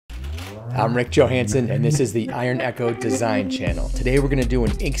I'm Rick Johansson, and this is the Iron Echo Design Channel. Today we're going to do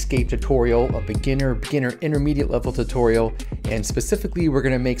an Inkscape tutorial, a beginner, intermediate level tutorial, and specifically we're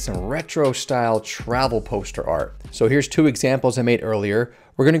going to make some retro style travel poster art. So here's two examples I made earlier.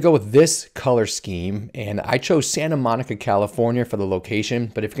 We're going to go with this color scheme, and I chose Santa Monica, California for the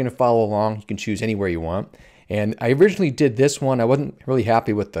location, but if you're going to follow along, you can choose anywhere you want. And I originally did this one. I wasn't really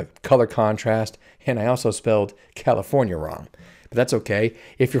happy with the color contrast, and I also spelled California wrong. But that's okay.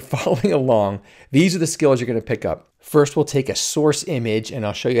 If you're following along, these are the skills you're going to pick up. First, we'll take a source image and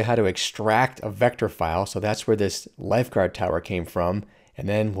I'll show you how to extract a vector file. So that's where this lifeguard tower came from. And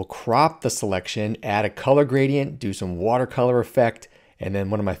then we'll crop the selection, add a color gradient, do some watercolor effect, and then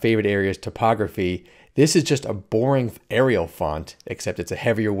one of my favorite areas, typography. This is just a boring Arial font, except it's a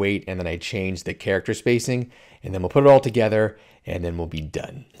heavier weight, and then I change the character spacing, and then we'll put it all together, and then we'll be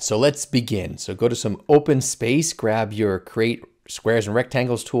done. So let's begin. So go to some open space, grab your Create Squares and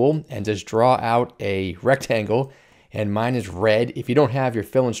Rectangles tool, and just draw out a rectangle, and mine is red. If you don't have your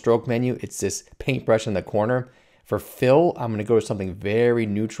fill and stroke menu, it's this paintbrush in the corner. For fill, I'm gonna go to something very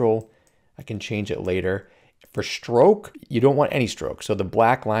neutral. I can change it later. For stroke, you don't want any stroke. So the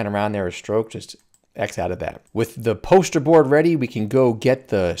black line around there is stroke, just X out of that. With the poster board ready, we can go get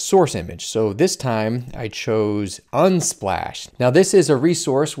the source image. So this time I chose Unsplash. Now this is a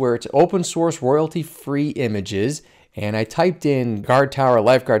resource where it's open source royalty-free images, and I typed in guard tower,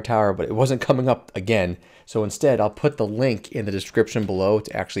 lifeguard tower, but it wasn't coming up again. So instead I'll put the link in the description below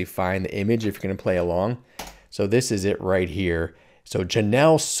to actually find the image if you're gonna play along. So this is it right here. So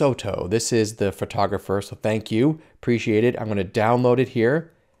Janelle Soto, this is the photographer, so thank you, appreciate it. I'm gonna download it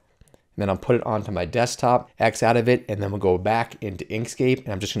here, and then I'll put it onto my desktop, X out of it, and then we'll go back into Inkscape,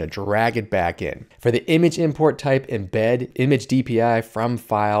 and I'm just gonna drag it back in. For the image import type, embed, image DPI, from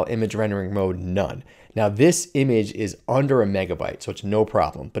file, image rendering mode, none. Now this image is under a megabyte, so it's no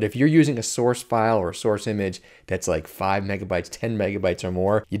problem. But if you're using a source file or a source image that's like 5 megabytes, 10 megabytes or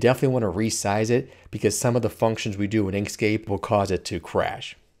more, you definitely wanna resize it because some of the functions we do in Inkscape will cause it to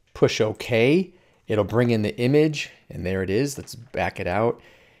crash. Push OK, it'll bring in the image, and there it is. Let's back it out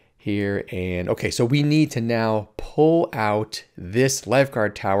here. And okay, so we need to now pull out this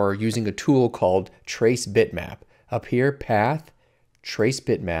lifeguard tower using a tool called Trace Bitmap. Up here, Path, Trace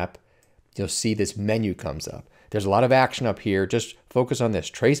Bitmap. You'll see this menu comes up. There's a lot of action up here. Just focus on this.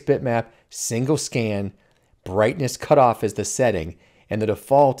 Trace bitmap, single scan, brightness cutoff is the setting, and the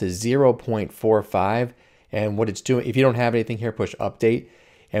default is 0.45. And what it's doing, if you don't have anything here, push update.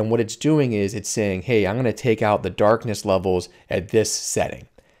 And what it's doing is it's saying, hey, I'm gonna take out the darkness levels at this setting.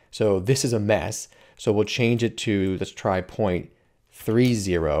 So this is a mess. So we'll change it to, let's try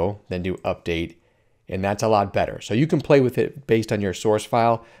 0.30, then do update. And that's a lot better. So you can play with it based on your source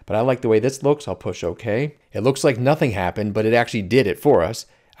file, but I like the way this looks. I'll push OK. It looks like nothing happened, but it actually did it for us.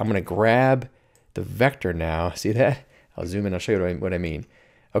 I'm gonna grab the vector now. See that? I'll zoom in, I'll show you what I mean.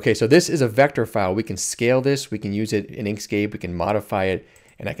 Okay, so this is a vector file. We can scale this, we can use it in Inkscape, we can modify it,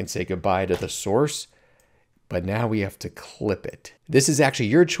 and I can say goodbye to the source. But now we have to clip it. This is actually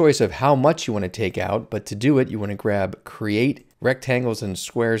your choice of how much you want to take out, but to do it, you want to grab Create Rectangles and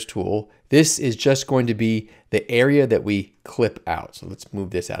Squares tool. This is just going to be the area that we clip out. So let's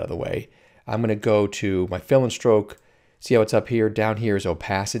move this out of the way. I'm going to go to my fill and stroke. See how it's up here? Down here is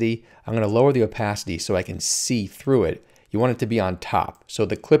opacity. I'm going to lower the opacity so I can see through it. You want it to be on top. So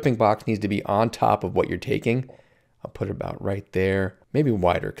the clipping box needs to be on top of what you're taking. I'll put it about right there, maybe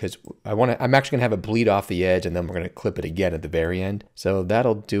wider, because I'm actually gonna have it bleed off the edge, and then we're gonna clip it again at the very end. So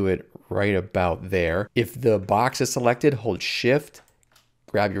that'll do it right about there. If the box is selected, hold Shift,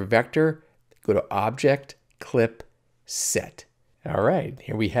 grab your vector, go to Object, Clip, Set. All right,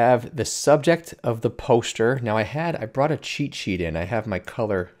 here we have the subject of the poster. Now I brought a cheat sheet in. I have my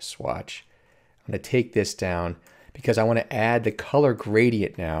color swatch. I'm gonna take this down because I wanna add the color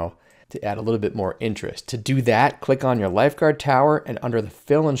gradient now to add a little bit more interest. To do that, click on your lifeguard tower, and under the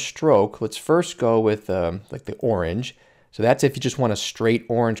fill and stroke, let's first go with like the orange. So that's if you just want a straight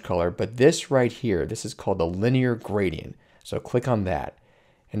orange color, but this right here, this is called the linear gradient. So click on that.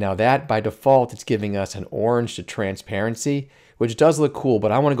 And now that by default, it's giving us an orange to transparency, which does look cool,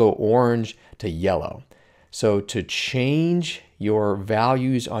 but I wanna go orange to yellow. So to change your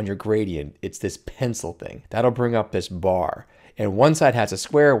values on your gradient, it's this pencil thing. That'll bring up this bar. And one side has a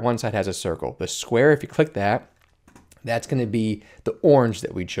square, one side has a circle. The square, if you click that, that's going to be the orange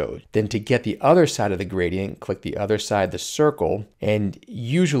that we chose. Then to get the other side of the gradient, click the other side, the circle, and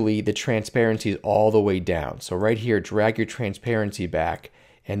usually the transparency is all the way down. So right here, drag your transparency back,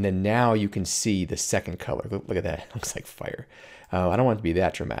 and then now you can see the second color. Look at that, it looks like fire. I don't want it to be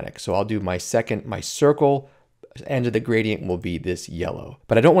that dramatic. So I'll do my circle end of the gradient will be this yellow.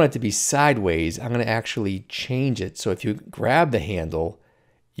 But I don't want it to be sideways. I'm going to actually change it. So if you grab the handle,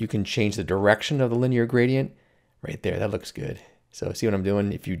 you can change the direction of the linear gradient right there. That looks good. So see what I'm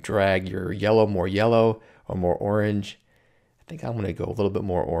doing? If you drag your yellow or more orange, I think I'm going to go a little bit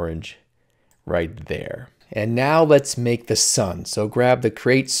more orange right there. And now let's make the sun. So grab the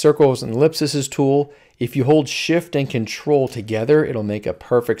Create Circles and Ellipses tool. If you hold Shift and Control together, it'll make a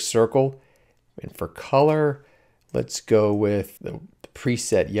perfect circle. And for color, let's go with the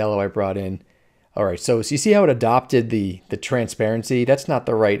preset yellow I brought in. All right, so you see how it adopted the transparency? That's not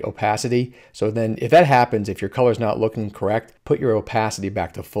the right opacity. So then if that happens, if your color's not looking correct, put your opacity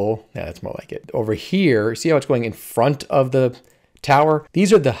back to full. Yeah, that's more like it. Over here, see how it's going in front of the tower?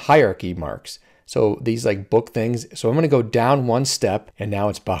 These are the hierarchy marks. So these like book things. So I'm gonna go down one step and now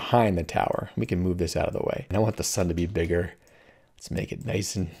it's behind the tower. We can move this out of the way. And I want the sun to be bigger. Let's make it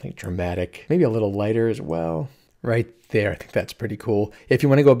nice and like dramatic. Maybe a little lighter as well. Right there, I think that's pretty cool. If you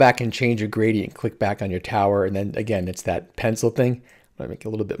want to go back and change your gradient, click back on your tower, and then again, it's that pencil thing. I'm gonna make it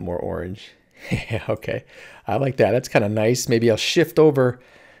a little bit more orange. Yeah, okay, I like that. That's kind of nice. Maybe I'll shift over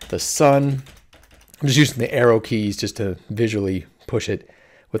the sun. I'm just using the arrow keys just to visually push it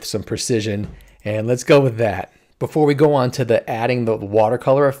with some precision. And let's go with that. Before we go on to the adding the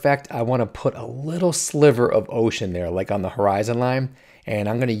watercolor effect, I want to put a little sliver of ocean there, like on the horizon line. And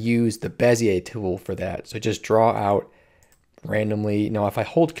I'm going to use the Bezier tool for that. So just draw out randomly. Now, if I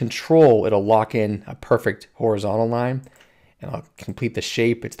hold Control, it'll lock in a perfect horizontal line. And I'll complete the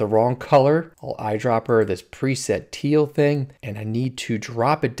shape. It's the wrong color. I'll eyedropper this preset teal thing. And I need to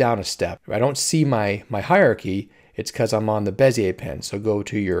drop it down a step. I don't see my hierarchy. It's because I'm on the Bezier pen. So go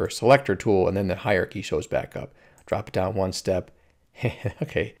to your selector tool and then the hierarchy shows back up. Drop it down one step.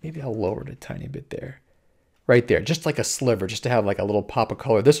 Okay, maybe I'll lower it a tiny bit there. Right there, just like a sliver, just to have like a little pop of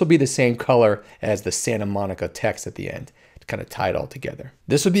color. This will be the same color as the Santa Monica text at the end to kind of tie it all together.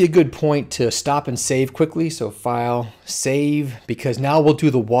 This would be a good point to stop and save quickly. So File, Save, because now we'll do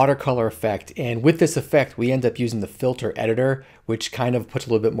the watercolor effect. And with this effect, we end up using the filter editor, which kind of puts a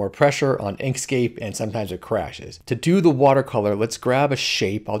little bit more pressure on Inkscape and sometimes it crashes. To do the watercolor, let's grab a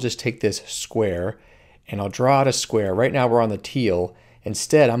shape. I'll just take this square and I'll draw out a square. Right now we're on the teal.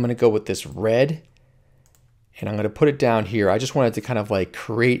 Instead, I'm gonna go with this red. And I'm going to put it down here. I just wanted to kind of like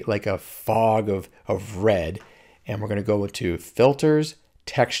create like a fog of red. And we're going to go to Filters,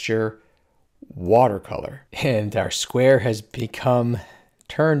 Texture, Watercolor. And our square has become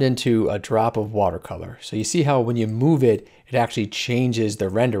turned into a drop of watercolor. So you see how when you move it, it actually changes the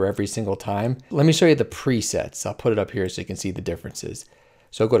render every single time. Let me show you the presets. I'll put it up here so you can see the differences.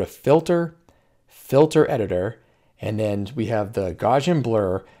 So go to Filter, Filter Editor, and then we have the Gaussian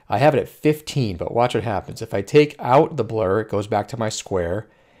blur. I have it at 15, but watch what happens. If I take out the blur, it goes back to my square.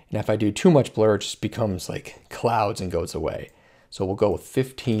 And if I do too much blur, it just becomes like clouds and goes away. So we'll go with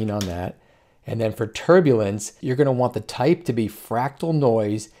 15 on that. And then for turbulence, you're gonna want the type to be fractal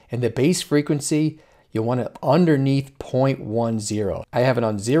noise, and the base frequency, you'll want it underneath 0.10. I have it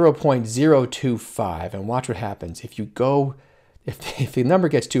on 0.025, and watch what happens. If you go, if the number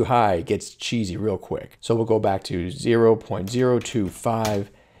gets too high, it gets cheesy real quick. So we'll go back to 0.025,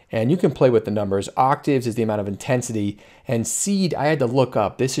 and you can play with the numbers. Octaves is the amount of intensity, and seed, I had to look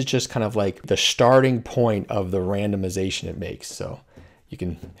up. This is just kind of like the starting point of the randomization it makes. So you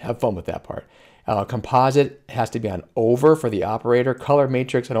can have fun with that part. Composite has to be on over for the operator. Color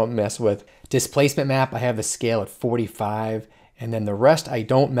matrix, I don't mess with. Displacement map, I have the scale at 45. And then the rest I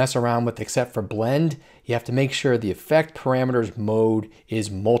don't mess around with except for blend. You have to make sure the effect parameters mode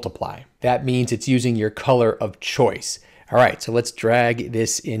is multiply. That means it's using your color of choice. All right, so let's drag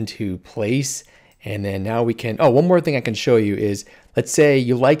this into place. And then now we can, one more thing I can show you is, let's say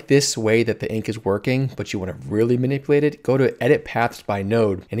you like this way that the ink is working, but you want to really manipulate it, go to Edit Paths by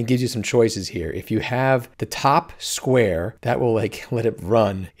Node, and it gives you some choices here. If you have the top square, that will like let it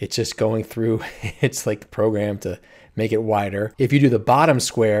run. It's just going through, it's like programmed to make it wider. If you do the bottom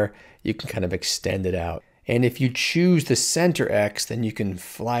square, you can kind of extend it out. And if you choose the center X, then you can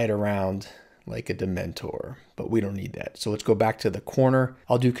fly it around like a Dementor, but we don't need that. So let's go back to the corner.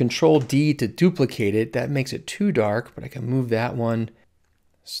 I'll do Control D to duplicate it. That makes it too dark, but I can move that one,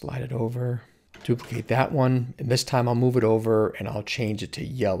 slide it over, duplicate that one. And this time I'll move it over and I'll change it to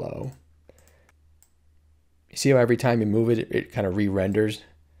yellow. You see how every time you move it, it kind of re-renders?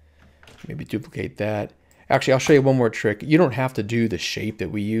 Maybe duplicate that. Actually, I'll show you one more trick. You don't have to do the shape that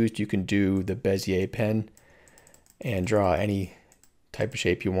we used. You can do the Bezier pen and draw any type of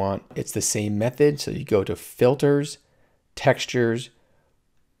shape you want. It's the same method. So you go to Filters, Textures,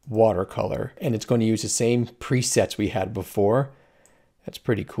 Watercolor, and it's going to use the same presets we had before. That's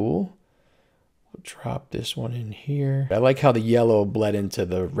pretty cool. drop this one in here. I like how the yellow bled into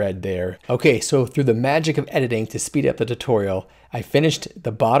the red there. Okay, so through the magic of editing to speed up the tutorial, I finished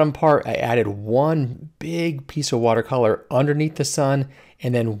the bottom part. I added one big piece of watercolor underneath the sun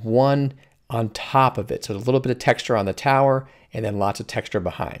and then one on top of it. So a little bit of texture on the tower and then lots of texture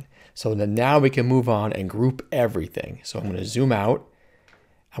behind. So then now we can move on and group everything. So I'm going to zoom out.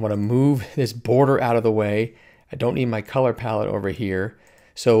 I'm going to move this border out of the way. I don't need my color palette over here.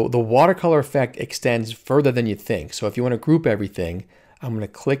 So the watercolor effect extends further than you think. So if you want to group everything, I'm going to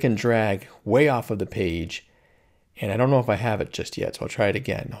click and drag way off of the page. And I don't know if I have it just yet, so I'll try it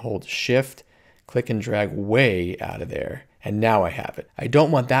again. Hold Shift, click and drag way out of there. And now I have it. I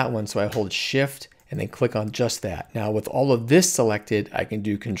don't want that one, so I hold Shift and then click on just that. Now with all of this selected, I can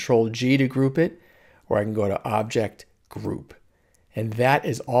do Control G to group it, or I can go to Object, Group. And that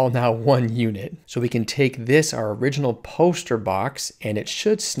is all now one unit. So we can take this, our original poster box, and it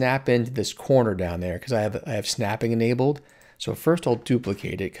should snap into this corner down there because I have snapping enabled. So first I'll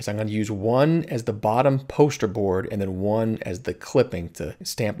duplicate it because I'm going to use one as the bottom poster board and then one as the clipping to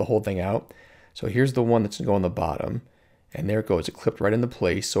stamp the whole thing out. So here's the one that's going to go on the bottom. And there it goes, it clipped right into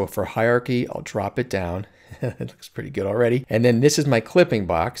place. So for hierarchy, I'll drop it down. It looks pretty good already. And then this is my clipping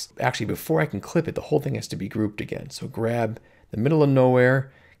box. Actually, before I can clip it, the whole thing has to be grouped again. So grab the middle of nowhere,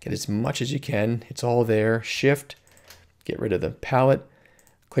 get as much as you can. It's all there. Shift, get rid of the palette,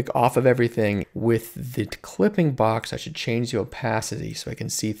 click off of everything. With the clipping box, I should change the opacity so I can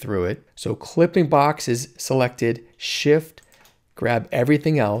see through it. So clipping box is selected, Shift, grab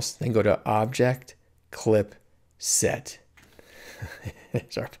everything else, then go to Object, Clip, Set.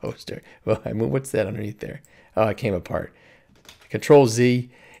 There's our poster. Well, I mean, what's that underneath there? Oh, it came apart. Control Z,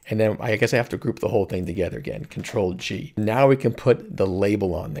 and then I guess I have to group the whole thing together again. Control G. Now we can put the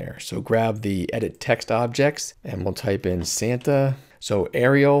label on there. So grab the Edit Text Objects, and we'll type in Santa. So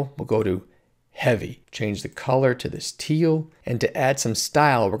Arial, we'll go to Heavy. Change the color to this teal. And to add some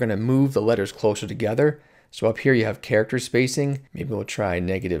style, we're going to move the letters closer together. So up here you have character spacing. Maybe we'll try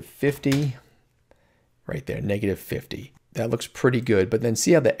 -50. Right there, -50. That looks pretty good, but then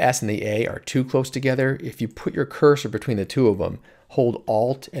see how the S and the A are too close together? If you put your cursor between the two of them, hold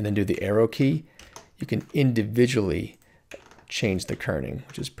Alt and then do the arrow key, you can individually change the kerning,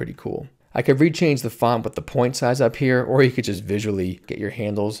 which is pretty cool. I could rechange the font with the point size up here, or you could just visually get your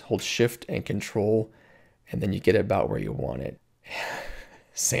handles, hold Shift and Control, and then you get it about where you want it.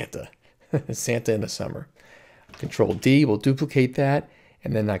 Santa. Santa in the summer. Control D will duplicate that,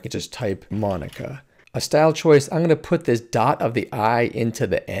 and then I could just type Monica. A style choice, I'm going to put this dot of the I into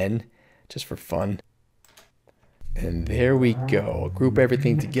the N, just for fun. And there we go. I'll group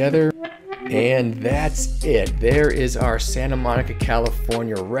everything together. And that's it. There is our Santa Monica,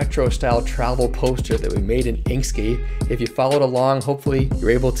 California retro style travel poster that we made in Inkscape. If you followed along, hopefully you're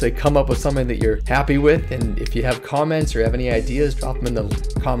able to come up with something that you're happy with. And if you have comments or have any ideas, drop them in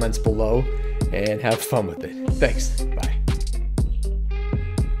the comments below and have fun with it. Thanks. Bye.